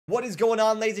What is going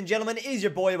on, ladies and gentlemen? It is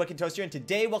your boy AwakenToast here, and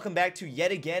today welcome back to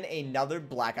yet again another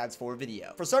Black Ops 4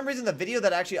 video. For some reason, the video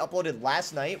that I actually uploaded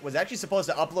last night was actually supposed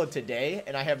to upload today,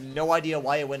 and I have no idea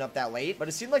why it went up that late, but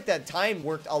it seemed like that time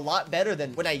worked a lot better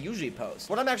than when I usually post.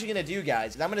 What I'm actually going to do,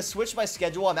 guys, is I'm going to switch my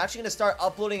schedule. I'm actually going to start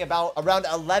uploading about around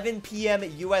 11 p.m.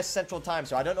 US Central Time,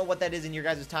 so I don't know what that is in your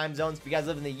guys' time zones. If you guys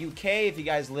live in the UK, if you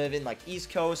guys live in like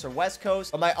East Coast or West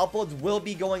Coast, but my uploads will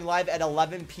be going live at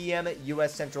 11 p.m.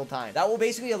 US Central Time. That will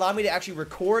basically allow me to actually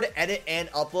record, edit, and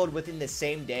upload within the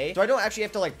same day. So I don't actually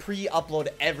have to like pre-upload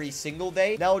every single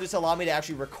day. That will just allow me to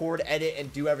actually record, edit,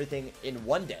 and do everything in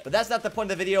one day. But that's not the point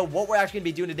of the video. What we're actually gonna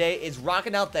be doing today is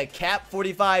rocking out the Cap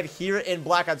 45 here in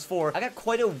Black Ops 4. I got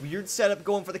quite a weird setup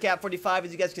going for the Cap 45,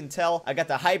 as you guys can tell. I got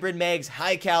the hybrid mags,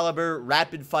 high caliber,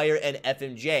 rapid fire, and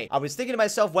FMJ. I was thinking to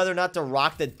myself whether or not to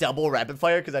rock the double rapid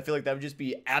fire, because I feel like that would just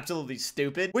be absolutely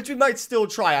stupid, which we might still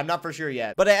try. I'm not for sure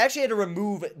yet. But I actually had to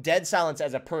remove dead silence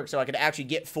as a perk so I could actually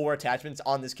get 4 attachments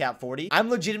on this Cap 40. I'm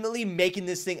legitimately making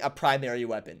this thing a primary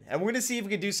weapon, and we're gonna see if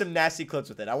we can do some nasty clips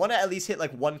with it. I want to at least hit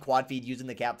like 1 quad feed using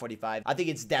the Cap 45. I think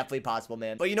it's definitely possible,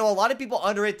 man. But you know, a lot of people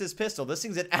underrate this pistol. This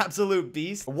thing's an absolute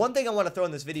beast. One thing I want to throw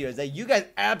in this video is that you guys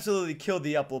absolutely killed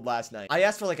the upload last night. I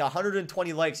asked for like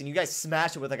 120 likes and you guys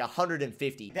smashed it with like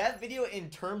 150. That video, in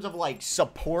terms of like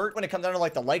support, when it comes down to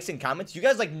like the likes and comments, you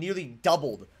guys like nearly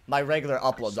doubled my regular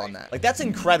uploads on that. Like, that's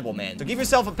incredible, man. So give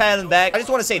yourself a pat on the back. I just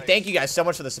want to say thank you guys so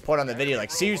much for the support on the video.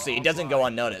 Like, seriously, it doesn't go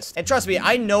unnoticed. And trust me,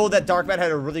 I know that Darkman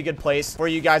had a really good place for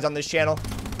you guys on this channel.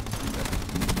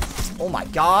 Oh my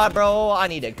god, bro, I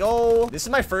need to go. This is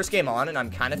my first game on, and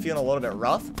I'm kind of feeling a little bit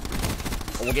rough.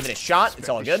 But we'll give it a shot. It's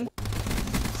all good.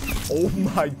 Oh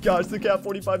my gosh, the Cap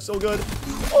 45 so good.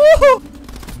 Oh!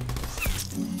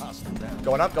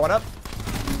 Going up, going up.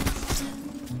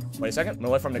 Wait a second. I'm gonna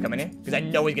wait for him to come in here, because I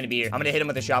know he's gonna be here. I'm gonna hit him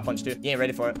with a shot punch, too. He ain't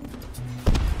ready for it.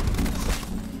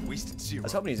 I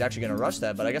was hoping he's actually gonna rush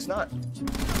that, but I guess not.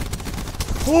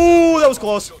 Ooh, that was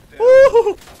close.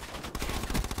 Ooh.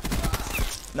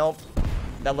 Nope.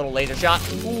 That little laser shot.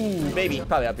 Ooh, baby.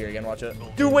 Probably up here again. Watch it.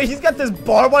 Dude, wait. He's got this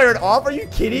barbed wired off. Are you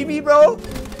kidding me, bro?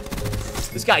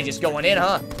 This guy's just going in,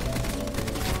 huh?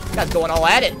 This guy's going all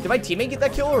at it. Did my teammate get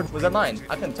that kill, or was that mine?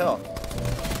 I couldn't tell.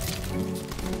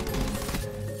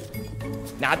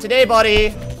 Not today,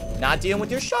 buddy. Not dealing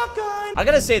with your shotgun. I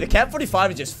gotta say, the Cap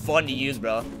 45 is just fun to use,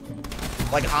 bro.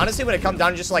 Like, honestly, when it comes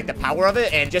down to just like the power of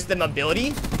it and just the mobility,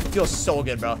 it feels so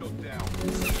good, bro.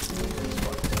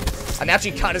 I'm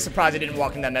actually kind of surprised I didn't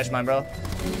walk in that mesh mine, bro.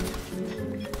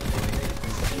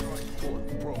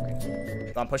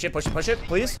 Come on, push it, push it, push it,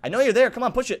 please. I know you're there. Come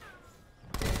on, push it.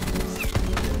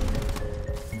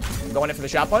 I'm going in for the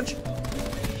shot punch.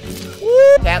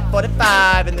 Woo! Cap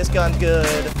 45, and this gun's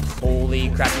good. Holy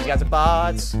crap, these guys are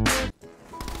bots.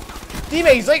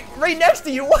 Teammate, he's like right next to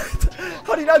you. What?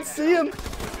 How did you not see him?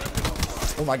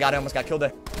 Oh my god, I almost got killed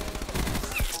there.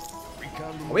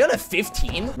 Are we on a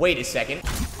 15? Wait a second.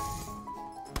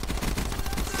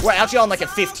 We're actually on like a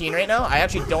 15 right now. I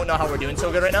actually don't know how we're doing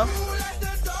so good right now.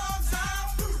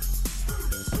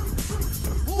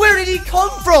 Where did he come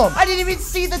from? I didn't even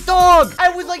see the dog. I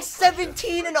was like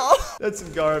 17 and all. That's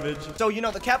some garbage. So, you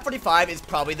know, the Cap 45 is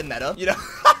probably the meta, you know?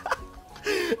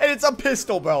 And it's a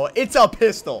pistol, bro. It's a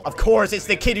pistol. Of course, it's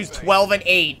the kid who's 12 and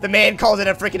 8. The man calls it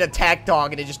a freaking attack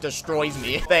dog, and it just destroys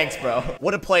me. Thanks, bro.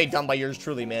 What a play done by yours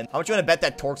truly, man. How much you want to bet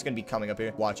that Torque's gonna be coming up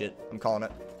here? Watch it. I'm calling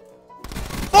it.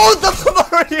 Both of them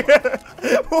are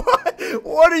here.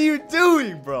 What are you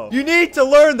doing, bro? You need to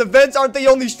learn the vents aren't the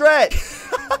only strat.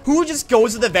 Who just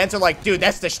goes to the vents and like, dude,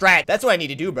 that's the strat. That's what I need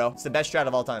to do, bro. It's the best strat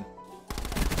of all time.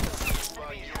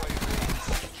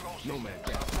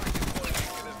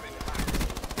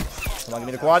 Come on, give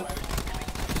me the quad.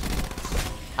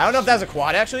 I don't know if that was a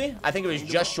quad, actually. I think it was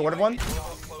just short of one.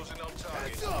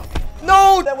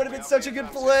 No, that would have been such a good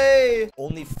play.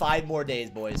 Only 5 more days,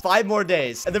 boys. 5 more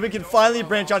days. And then we can finally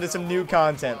branch onto some new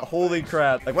content. Holy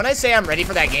crap. Like, when I say I'm ready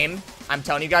for that game, I'm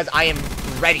telling you guys, I am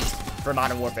ready for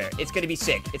Modern Warfare. It's going to be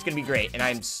sick. It's going to be great. And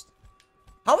I'm...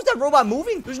 How is that robot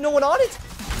moving? There's no one on it.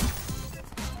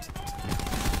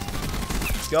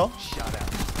 Let's go.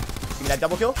 Give me that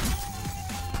double kill.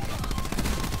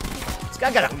 This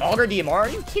guy got an auger DMR. Are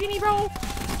you kidding me, bro?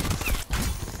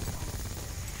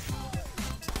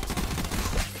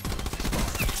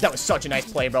 That was such a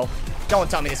nice play, bro. Don't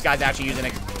tell me this guy's actually using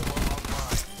it.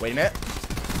 Wait a minute.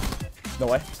 No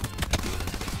way.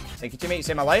 Thank you, teammate. You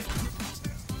saved my life.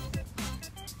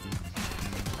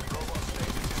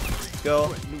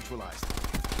 Go.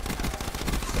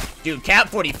 Dude, Cap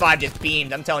 45 just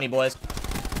beamed. I'm telling you, boys.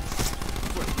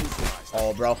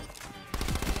 Oh, bro.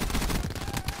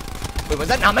 Wait, was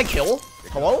that not my kill?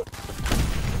 Hello?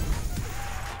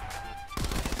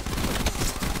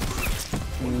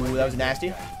 Ooh, that was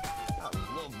nasty.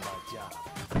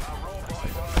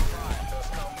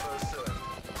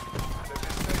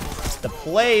 The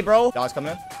play, bro. Dog's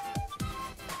coming in.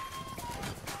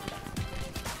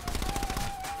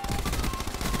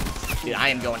 Dude, I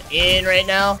am going in right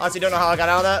now. Honestly, don't know how I got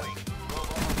out of that.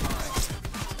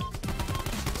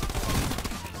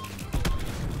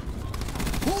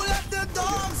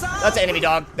 That's an enemy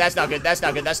dog. That's not good. That's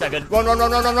not good. That's not good. Run, run,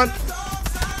 run, run, run, run.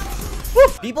 Woo!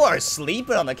 People are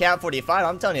sleeping on the Cat 45.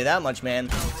 I'm telling you that much, man.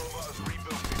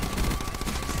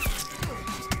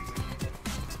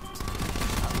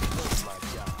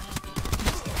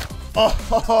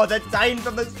 Oh, that Titan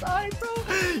from the side, bro.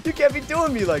 You can't be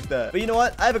doing me like that. But you know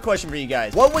what? I have a question for you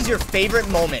guys. What was your favorite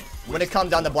moment when it comes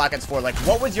down to Black Ops 4? Like,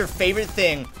 what was your favorite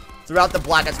thing throughout the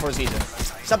Black Ops 4 season?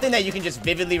 Something that you can just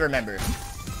vividly remember.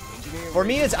 For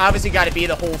me, it's obviously got to be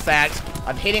the whole fact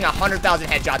of hitting 100,000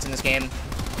 headshots in this game.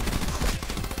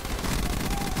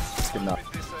 Good enough.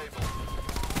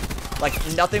 Like,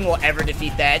 nothing will ever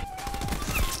defeat that.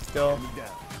 Let's go.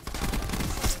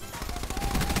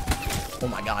 Oh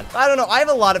my god. I don't know. I have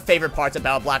a lot of favorite parts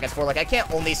about Black Ops 4. Like, I can't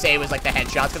only say it was like the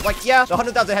headshots. Because, like, yeah, the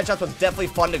 100,000 headshots was definitely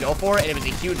fun to go for. And it was a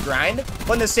huge grind.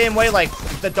 But in the same way, like,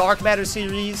 the Dark Matter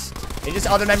series and just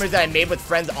other memories that I made with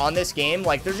friends on this game.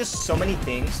 Like, there's just so many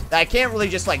things that I can't really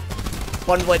just, like,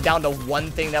 bundle it down to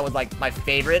one thing that was, like, my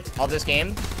favorite of this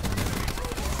game.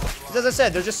 Because, as I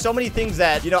said, there's just so many things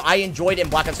that, you know, I enjoyed in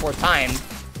Black Ops 4 time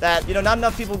that, you know, not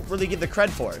enough people really give the cred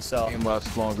for, so. Game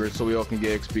lasts longer, so we all can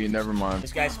get XP, never mind.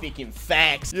 This guy's speaking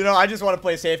facts. You know, I just want to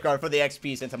play Safeguard for the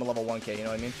XP since I'm a level 1K, you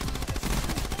know what I mean?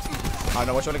 I don't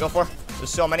know which one to go for. There's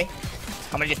so many.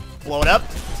 I'm gonna just blow it up.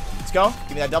 Let's go.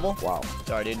 Give me that double. Wow.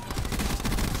 Sorry, dude.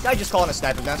 This guy just calling a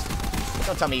sniper's nest.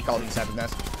 Don't tell me you called it a sniper's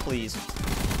nest. Please.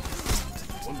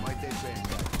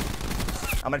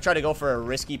 I'm gonna try to go for a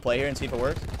risky play here and see if it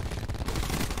works.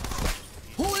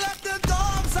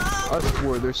 I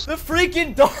swear there's the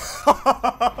freaking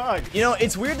dog. You know,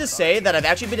 it's weird to say that I've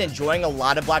actually been enjoying a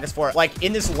lot of Black Ops 4. Like,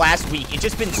 in this last week, it's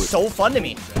just been so fun to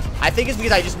me. I think it's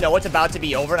because I just know it's about to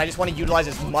be over, and I just want to utilize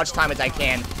as much time as I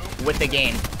can with the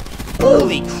game.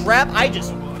 Holy crap, I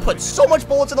just put so much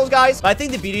bullets in those guys. But I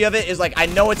think the beauty of it is, like, I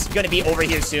know it's going to be over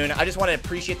here soon. I just want to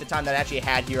appreciate the time that I actually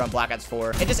had here on Black Ops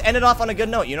 4. And just end it off on a good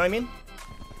note, you know what I mean?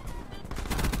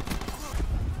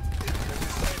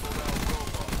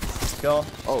 Go.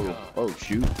 Oh,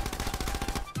 shoot.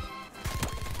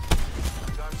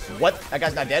 What? That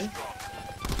guy's not dead?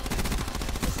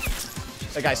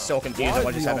 That guy's so confused at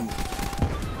what just happened.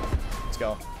 Let's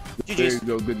go. There GG's. you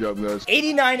go. Good job, guys.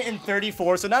 89 and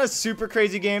 34, so not a super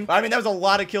crazy game. But I mean, that was a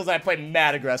lot of kills and I played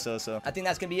mad aggressive, so I think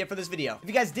that's gonna be it for this video. If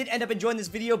you guys did end up enjoying this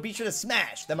video, be sure to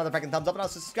smash that motherfucking thumbs up and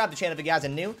also subscribe to the channel if you guys are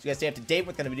new, so you guys stay up to date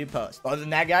with gonna be new posts. But other than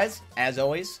that, guys, as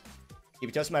always, keep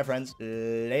it toasty, my friends.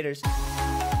 Laters.